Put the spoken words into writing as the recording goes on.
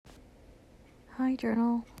Hi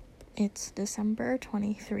Journal, it's December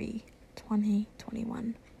 23,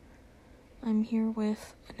 2021. I'm here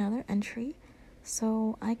with another entry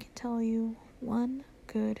so I can tell you one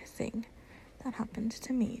good thing that happened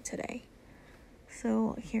to me today.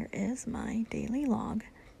 So here is my daily log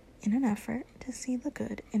in an effort to see the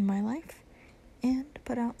good in my life and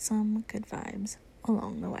put out some good vibes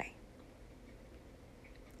along the way.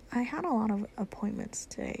 I had a lot of appointments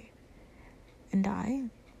today, and I,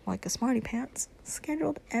 like a smarty pants,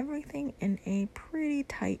 scheduled everything in a pretty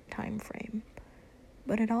tight time frame.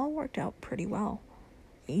 But it all worked out pretty well.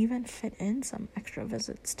 I even fit in some extra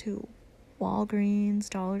visits to Walgreens,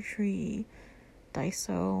 Dollar Tree,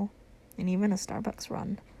 Daiso, and even a Starbucks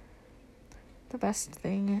run. The best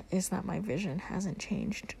thing is that my vision hasn't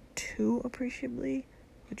changed too appreciably,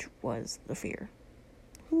 which was the fear.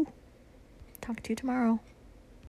 Talk to you tomorrow.